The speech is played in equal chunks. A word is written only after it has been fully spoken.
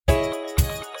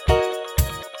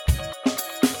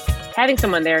having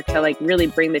someone there to like really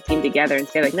bring the team together and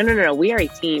say like, no, we are a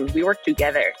team. We work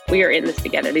together. We are in this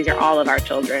together. These are all of our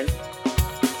children.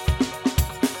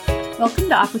 Welcome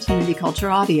to Opportunity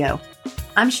Culture Audio.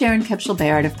 I'm Sharon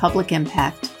Kepschel-Barrett of Public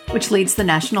Impact, which leads the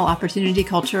National Opportunity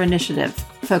Culture Initiative,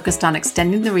 focused on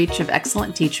extending the reach of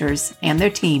excellent teachers and their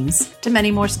teams to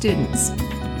many more students.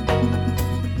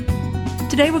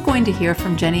 Today we're going to hear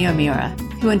from Jenny O'Meara,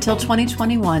 who until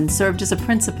 2021 served as a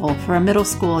principal for a middle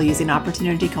school using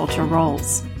opportunity culture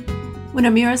roles. When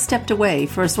O'Meara stepped away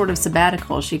for a sort of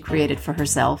sabbatical she created for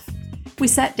herself, we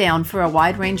sat down for a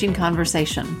wide-ranging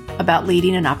conversation about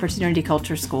leading an opportunity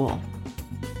culture school.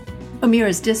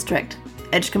 O'Meara's district,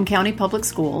 Edgecombe County Public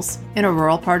Schools, in a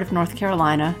rural part of North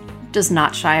Carolina, does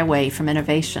not shy away from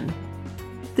innovation.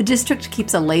 The district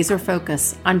keeps a laser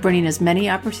focus on bringing as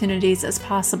many opportunities as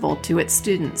possible to its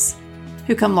students,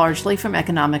 who come largely from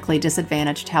economically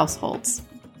disadvantaged households.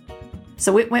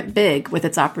 So it went big with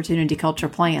its opportunity culture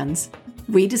plans,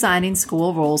 redesigning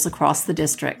school roles across the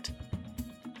district.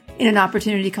 In an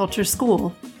opportunity culture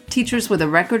school, teachers with a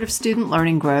record of student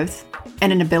learning growth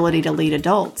and an ability to lead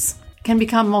adults can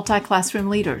become multi-classroom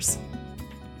leaders.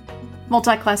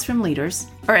 Multi-classroom leaders,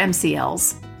 or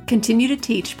MCLs, continue to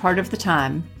teach part of the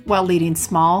time while leading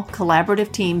small,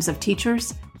 collaborative teams of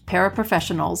teachers,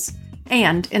 paraprofessionals,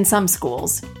 and, in some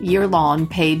schools, year-long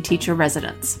paid teacher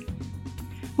residents.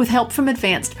 With help from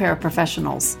advanced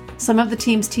paraprofessionals, some of the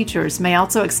team's teachers may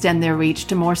also extend their reach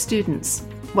to more students,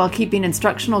 while keeping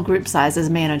instructional group sizes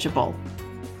manageable.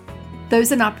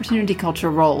 Those in opportunity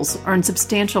culture roles earn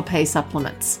substantial pay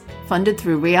supplements, funded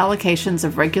through reallocations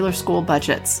of regular school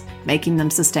budgets, making them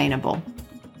sustainable.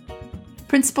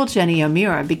 Principal Jenny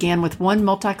O'Meara began with one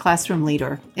multi-classroom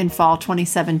leader in fall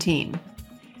 2017.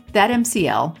 That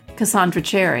MCL, Cassandra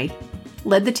Cherry,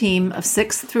 led the team of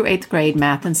 6th through 8th grade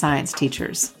math and science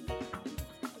teachers.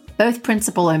 Both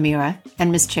Principal O'Meara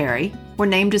and Ms. Cherry were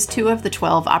named as 2 of the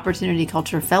 12 Opportunity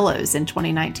Culture Fellows in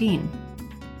 2019.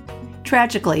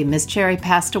 Tragically, Ms. Cherry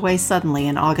passed away suddenly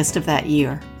in August of that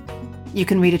year. You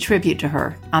can read a tribute to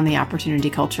her on the Opportunity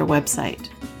Culture website.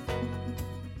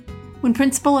 When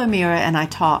Principal O'Meara and I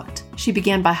talked, she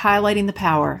began by highlighting the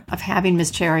power of having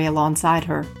Ms. Cherry alongside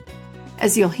her.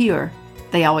 As you'll hear,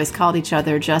 they always called each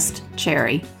other just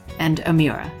Cherry and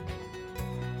O'Meara.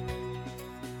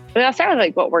 Well, I'll start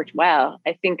with what worked well.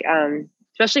 I think,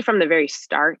 especially from the very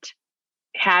start,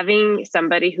 having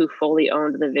somebody who fully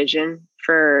owned the vision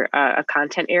for a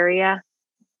content area,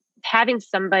 having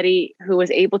somebody who was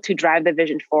able to drive the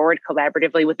vision forward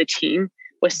collaboratively with the team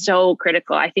was so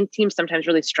critical. I think teams sometimes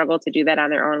really struggle to do that on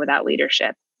their own without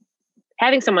leadership.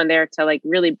 Having someone there to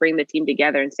really bring the team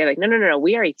together and say no,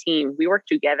 we are a team. We work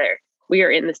together. We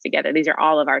are in this together. These are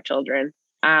all of our children.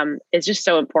 Is just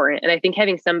so important. And I think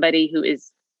having somebody who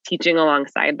is teaching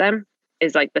alongside them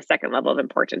is the second level of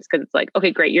importance, because it's okay,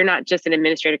 great. You're not just an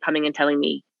administrator coming and telling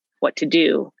me what to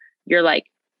do. You're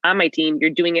on my team.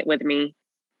 You're doing it with me.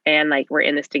 And we're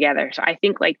in this together. So I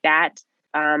think that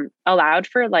allowed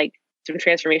for some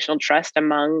transformational trust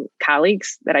among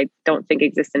colleagues that I don't think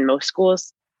exists in most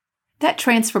schools. That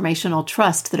transformational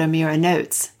trust that O'Meara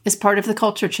notes is part of the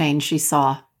culture change she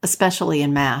saw, especially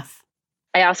in math.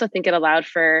 I also think it allowed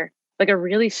for a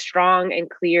really strong and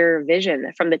clear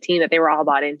vision from the team that they were all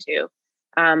bought into.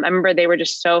 I remember they were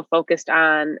just so focused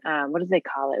on, what did they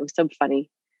call it? It was so funny.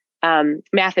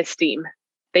 Math esteem.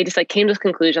 They just came to this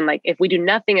conclusion, if we do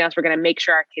nothing else, we're going to make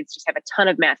sure our kids just have a ton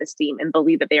of math esteem and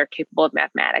believe that they are capable of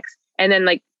mathematics. And then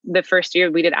the first year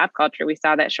we did op culture, we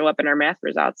saw that show up in our math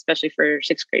results, especially for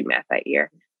 6th grade math that year.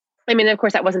 I mean, of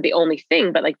course, that wasn't the only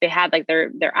thing, but they had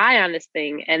their eye on this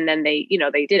thing. And then they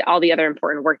did all the other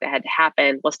important work that had to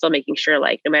happen while still making sure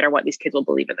no matter what, these kids will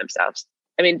believe in themselves.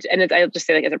 I mean, and I'll just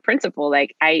say as a principal,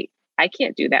 I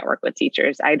can't do that work with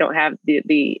teachers. I don't have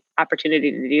the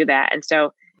opportunity to do that. And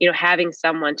so, having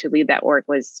someone to lead that work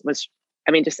was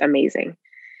just amazing.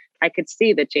 I could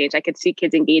see the change. I could see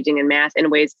kids engaging in math in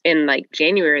ways in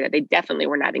January that they definitely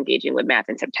were not engaging with math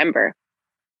in September.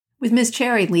 With Ms.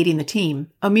 Cherry leading the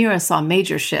team, O'Meara saw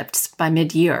major shifts by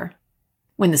mid-year.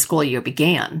 When the school year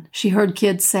began, she heard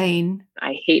kids saying,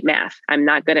 I hate math. I'm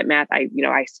not good at math. I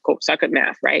quote, suck at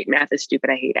math, right? Math is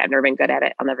stupid. I hate it. I've never been good at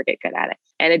it. I'll never get good at it.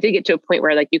 And it did get to a point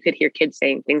where you could hear kids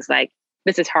saying things like,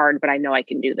 this is hard, but I know I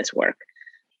can do this work.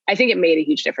 I think it made a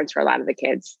huge difference for a lot of the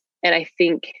kids. And I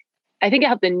think it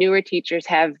helped the newer teachers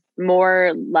have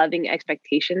more loving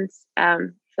expectations,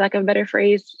 for lack of a better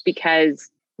phrase, because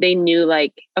they knew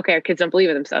okay, our kids don't believe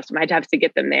in themselves. So my job is to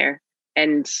get them there.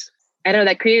 And I don't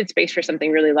know, that created space for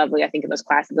something really lovely, I think, in those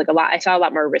classes. I saw a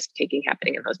lot more risk taking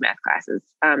happening in those math classes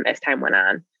as time went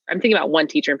on. I'm thinking about one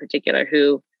teacher in particular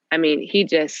who, he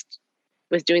just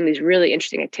was doing these really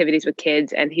interesting activities with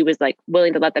kids. And he was like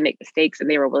willing to let them make mistakes and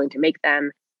they were willing to make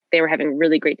them. They were having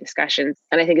really great discussions.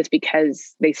 And I think it's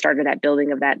because they started that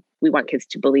building of that. We want kids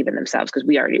to believe in themselves because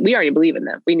we already believe in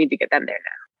them. We need to get them there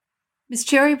now. Ms.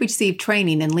 Cherry received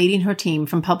training in leading her team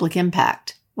from Public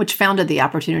Impact, which founded the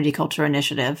Opportunity Culture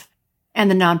Initiative, and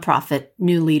the nonprofit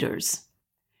New Leaders.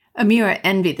 Amira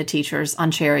envied the teachers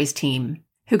on Cherry's team,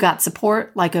 who got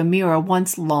support like Amira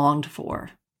once longed for.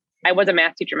 I was a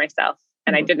math teacher myself,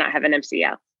 and I did not have an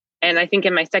MCL. And I think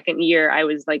in my second year, I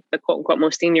was like the quote unquote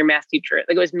most senior math teacher.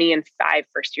 Like it was me and 5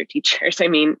 first-year teachers. I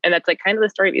mean, and that's like kind of the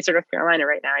story of Eastern North Carolina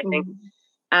right now, I think.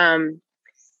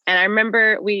 And I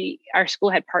remember our school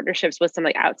had partnerships with some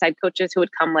like outside coaches who would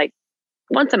come like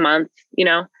once a month,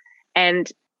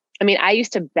 and I mean, I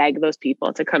used to beg those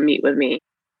people to come meet with me.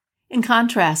 In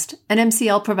contrast, an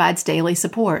MCL provides daily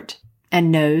support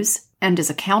and knows and is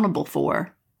accountable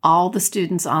for all the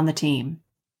students on the team.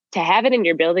 To have it in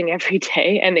your building every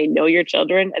day and they know your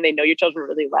children and they know your children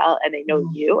really well and they know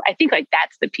you, I think like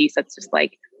that's the piece that's just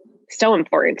like so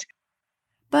important.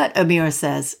 But Amira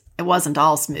says it wasn't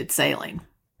all smooth sailing.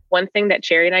 One thing that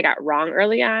Cherry and I got wrong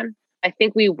early on, I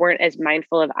think we weren't as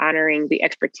mindful of honoring the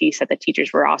expertise that the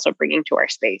teachers were also bringing to our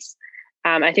space.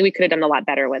 I think we could have done a lot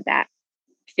better with that.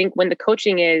 I think when the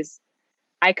coaching is,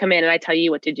 I come in and I tell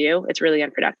you what to do, it's really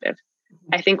unproductive.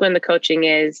 I think when the coaching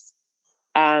is,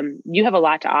 you have a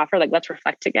lot to offer, like let's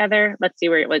reflect together. Let's see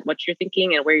what you're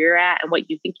thinking and where you're at and what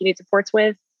you think you need supports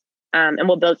with. And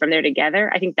we'll build from there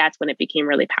together. I think that's when it became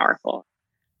really powerful.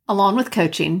 Along with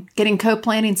coaching, getting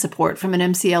co-planning support from an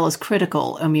MCL is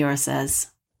critical, Amira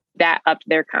says. That upped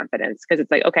their confidence because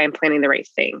it's like, okay, I'm planning the right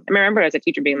thing. I remember as a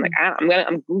teacher being like,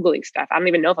 I'm Googling stuff. I don't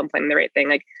even know if I'm planning the right thing.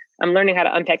 Like I'm learning how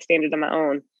to unpack standards on my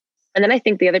own. And then I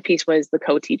think the other piece was the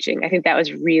co-teaching. I think that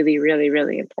was really, really,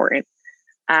 really important.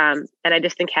 And I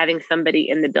just think having somebody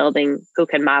in the building who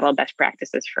can model best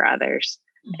practices for others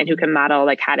and who can model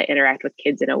like how to interact with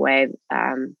kids in a way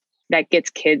that gets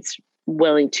kids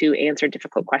willing to answer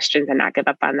difficult questions and not give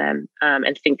up on them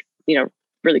and think,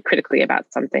 really critically about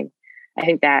something. I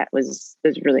think that was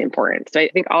really important. So I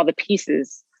think all the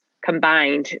pieces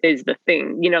combined is the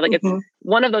thing, it's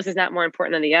one of those is not more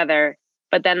important than the other.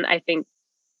 But then I think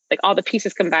like all the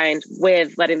pieces combined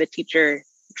with letting the teacher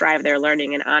drive their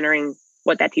learning and honoring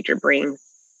what that teacher brings.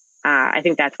 I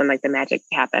think that's when like the magic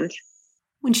happened.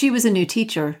 When she was a new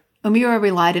teacher, Amira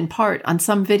relied in part on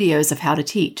some videos of how to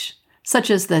teach,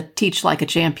 such as the Teach Like a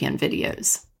Champion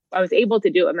videos. I was able to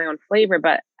do it in my own flavor,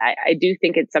 but I do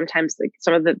think it's sometimes like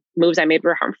some of the moves I made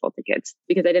were harmful to kids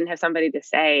because I didn't have somebody to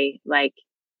say like,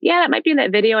 yeah, that might be in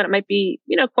that video and it might be,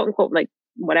 quote unquote, like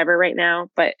whatever right now.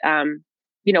 But,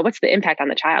 what's the impact on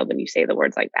the child when you say the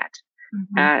words like that?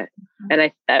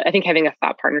 And I think having a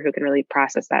thought partner who can really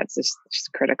process that's just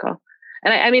critical.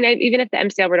 And I mean, even if the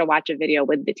MCL were to watch a video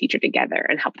with the teacher together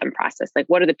and help them process, like,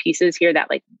 what are the pieces here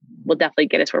that like will definitely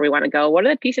get us where we want to go? What are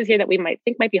the pieces here that we might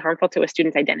think might be harmful to a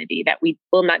student's identity that we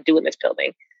will not do in this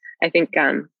building? I think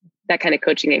that kind of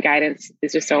coaching and guidance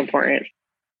is just so important.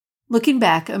 Looking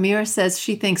back, Amira says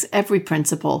she thinks every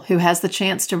principal who has the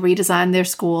chance to redesign their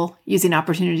school using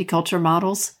opportunity culture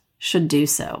models should do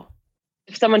so.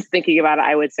 If someone's thinking about it,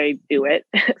 I would say do it,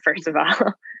 first of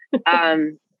all.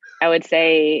 I would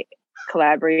say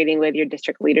collaborating with your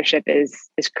district leadership is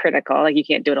critical. Like you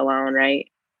can't do it alone, right?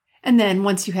 And then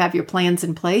once you have your plans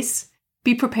in place,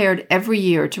 be prepared every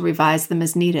year to revise them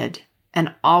as needed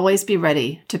and always be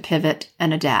ready to pivot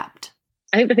and adapt.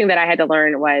 I think the thing that I had to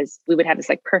learn was we would have this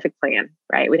like perfect plan,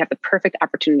 right? We'd have the perfect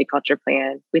opportunity culture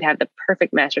plan. We'd have the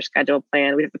perfect master schedule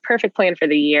plan. We'd have the perfect plan for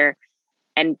the year.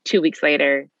 And 2 weeks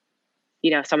later,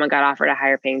 someone got offered a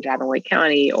higher paying job in Wake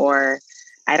County, or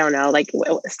I don't know, like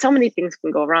so many things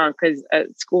can go wrong because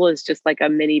school is just like a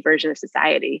mini version of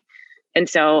society. And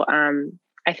so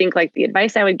I think like the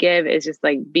advice I would give is just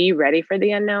like be ready for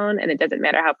the unknown. And it doesn't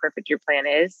matter how perfect your plan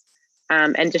is.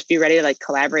 And just be ready to like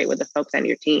collaborate with the folks on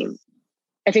your team.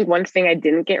 I think one thing I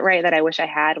didn't get right that I wish I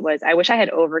had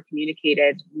over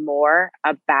communicated more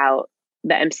about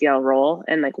the MCL role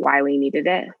and like why we needed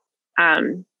it.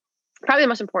 Probably the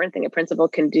most important thing a principal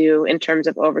can do in terms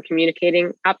of over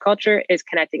communicating op culture is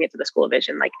connecting it to the school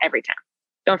vision, like every time.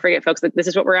 Don't forget, folks, like this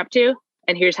is what we're up to.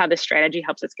 And here's how this strategy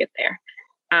helps us get there.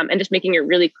 And just making it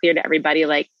really clear to everybody,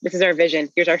 like, this is our vision.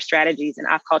 Here's our strategies. And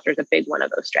op culture is a big one of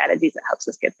those strategies that helps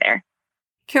us get there.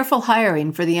 Careful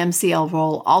hiring for the MCL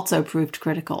role also proved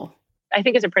critical. I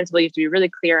think as a principal, you have to be really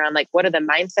clear on like, what are the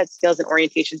mindset, skills, and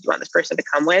orientations you want this person to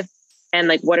come with? And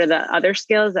like, what are the other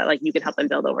skills that like you can help them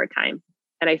build over time?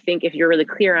 And I think if you're really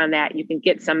clear on that, you can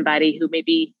get somebody who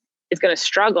maybe is going to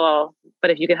struggle, but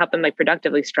if you can help them like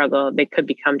productively struggle, they could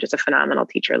become just a phenomenal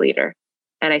teacher leader.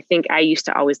 And I think I used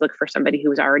to always look for somebody who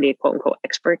was already a quote unquote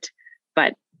expert,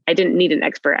 but I didn't need an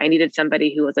expert. I needed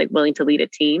somebody who was like willing to lead a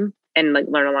team and like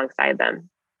learn alongside them.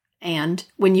 And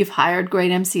when you've hired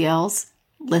great MCLs,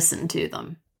 listen to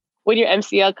them. When your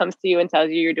MCL comes to you and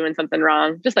tells you you're doing something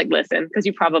wrong, just like listen, because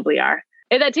you probably are.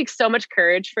 And that takes so much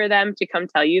courage for them to come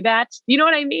tell you that. You know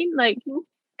what I mean? Like,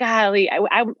 golly,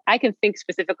 I can think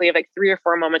specifically of like 3 or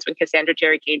 4 moments when Cassandra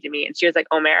Cherry came to me and she was like,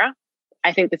 Omara,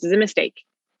 I think this is a mistake.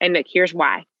 And like, here's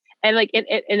why. And like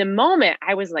in a moment,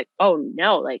 I was like, oh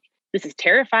no, like this is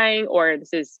terrifying, or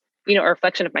this is, you know, a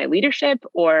reflection of my leadership,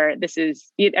 or this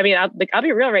is, I mean, I'll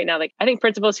be real right now. Like, I think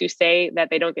principals who say that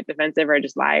they don't get defensive are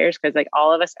just liars, because like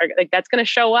all of us are like, that's going to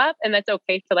show up and that's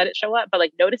okay to let it show up, but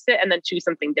like notice it and then choose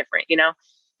something different, you know?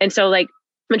 And so like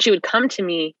when she would come to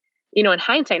me, you know, in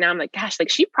hindsight now, I'm like, gosh, like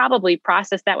she probably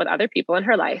processed that with other people in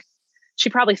her life. She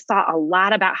probably thought a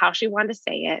lot about how she wanted to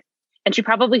say it. And she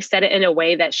probably said it in a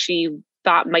way that she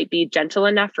thought might be gentle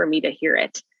enough for me to hear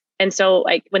it. And so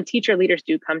like when teacher leaders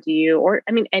do come to you, or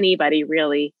I mean, anybody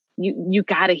really, you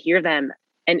got to hear them.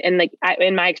 And like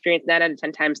in my experience, 9 out of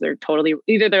 10 times, they're totally,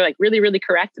 either they're like really, really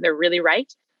correct, they're really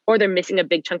right, or they're missing a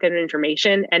big chunk of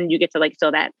information. And you get to like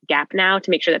fill that gap now to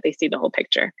make sure that they see the whole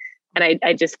picture. And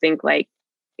I just think like,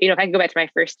 you know, if I could go back to my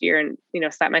first year and, you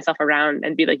know, slap myself around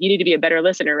and be like, you need to be a better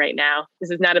listener right now. This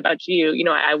is not about you. You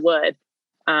know, I would.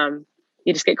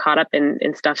 You just get caught up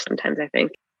in stuff sometimes, I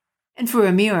think. And for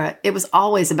Amira, it was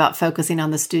always about focusing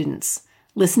on the students,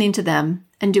 listening to them,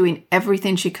 and doing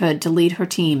everything she could to lead her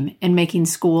team in making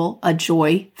school a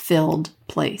joy-filled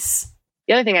place.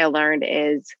 The other thing I learned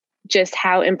is just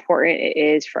how important it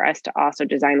is for us to also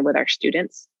design with our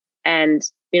students. And,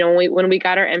 you know, when we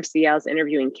got our MCLs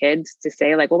interviewing kids to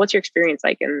say like, well, what's your experience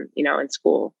like in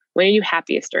school? When are you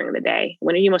happiest during the day?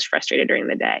 When are you most frustrated during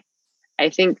the day? I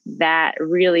think that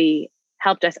really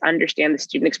helped us understand the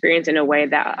student experience in a way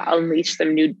that unleashed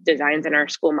some new designs in our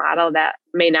school model that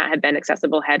may not have been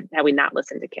accessible had we not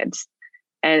listened to kids.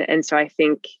 And so I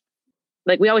think,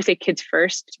 like we always say kids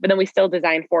first, but then we still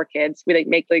design for kids. We like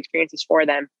make the experiences for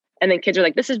them. And then kids are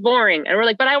like, this is boring. And we're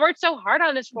like, but I worked so hard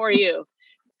on this for you.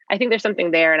 I think there's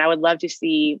something there. And I would love to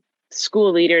see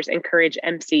school leaders encourage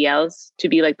MCLs to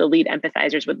be like the lead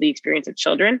empathizers with the experience of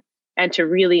children, and to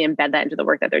really embed that into the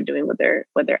work that they're doing with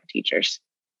their teachers.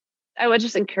 I would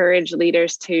just encourage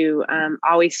leaders to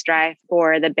always strive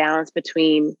for the balance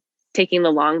between taking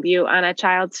the long view on a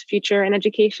child's future and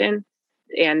education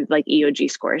and like EOG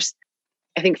scores.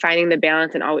 I think finding the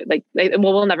balance and always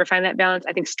we'll never find that balance.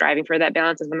 I think striving for that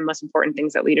balance is one of the most important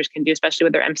things that leaders can do, especially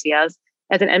with their MCLs.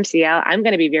 As an MCL, I'm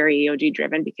going to be very EOG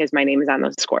driven because my name is on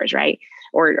those scores, right?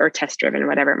 Or test driven,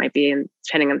 whatever it might be, and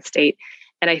depending on the state.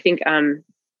 And I think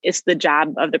it's the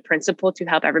job of the principal to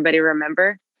help everybody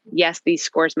remember, yes, these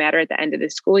scores matter at the end of the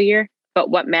school year, but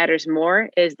what matters more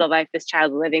is the life this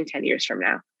child is living 10 years from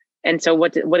now. And so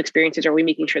what experiences are we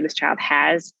making sure this child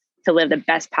has to live the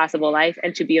best possible life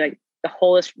and to be like the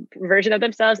wholest version of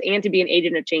themselves and to be an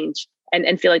agent of change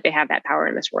and feel like they have that power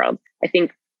in this world. I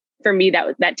think for me,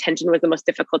 that tension was the most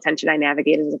difficult tension I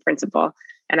navigated as a principal.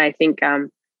 And I think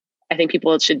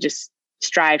people should just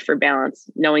strive for balance,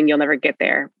 knowing you'll never get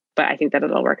there. But I think that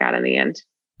it'll work out in the end.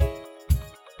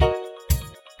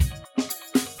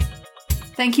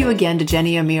 Thank you again to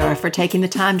Jenny O'Meara for taking the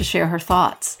time to share her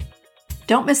thoughts.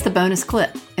 Don't miss the bonus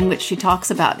clip in which she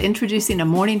talks about introducing a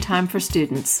morning time for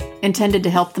students intended to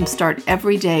help them start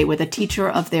every day with a teacher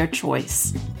of their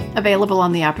choice. Available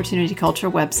on the Opportunity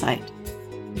Culture website.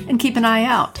 And keep an eye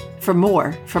out for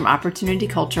more from Opportunity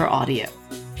Culture Audio.